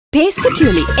Pay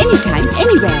securely anytime,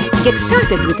 anywhere. Get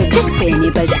started with the JustPay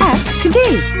enabled app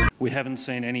today. We haven't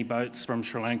seen any boats from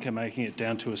Sri Lanka making it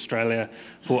down to Australia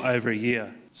for over a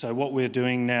year. So what we're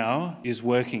doing now is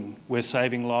working. We're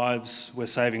saving lives, we're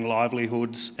saving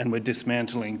livelihoods, and we're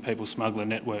dismantling people smuggler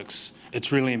networks.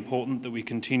 It's really important that we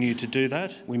continue to do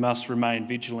that. We must remain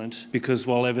vigilant because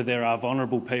while ever there are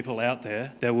vulnerable people out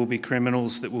there, there will be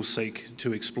criminals that will seek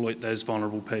to exploit those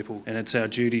vulnerable people. And it's our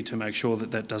duty to make sure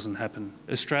that that doesn't happen.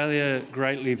 Australia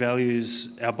greatly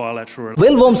values our bilateral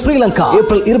Welcome Sri Lanka.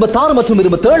 April 26 மற்றும்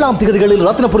 27 தேதிகளில்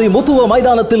ரத்னபுரி முத்துவ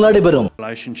மைதானத்தில் நடைபெறும்.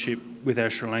 Relationship with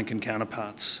our Sri Lankan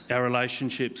counterparts. Our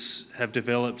relationships have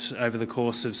developed over the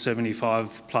course of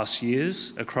 75 plus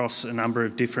years across a number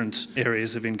of different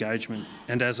areas of engagement.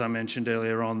 And as I mentioned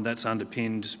earlier on, that's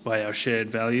underpinned by our shared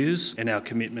values and our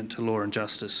commitment to law and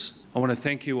justice. I want to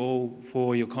thank you all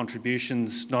for your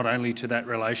contributions, not only to that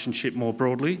relationship more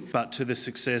broadly, but to the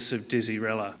success of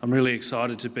Dizzy-Rella. I'm really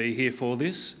excited to be here for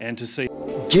this and to see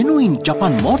Genuine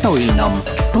Japan Motor Oil nam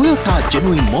Toyota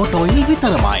Genuine Motor Oil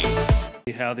vitaramai.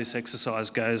 How this exercise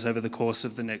goes over the course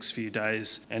of the next few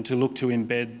days and to look to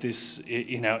embed this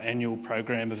in our annual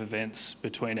program of events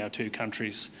between our two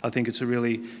countries. I think it's a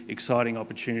really exciting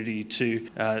opportunity to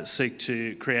seek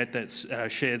to create that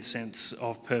shared sense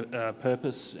of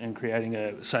purpose and creating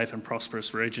a safe and prosperous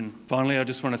region. Finally, I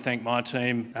just want to thank my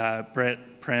team, Brett,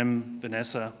 Prem,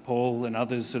 Vanessa, Paul and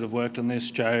others that have worked on this.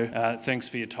 Joe, thanks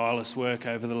for your tireless work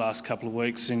over the last couple of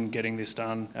weeks in getting this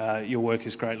done. Your work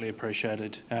is greatly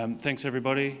appreciated. Thanks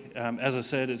everybody. As I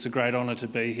said, it's a great honour to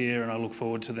be here and I look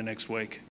forward to the next week.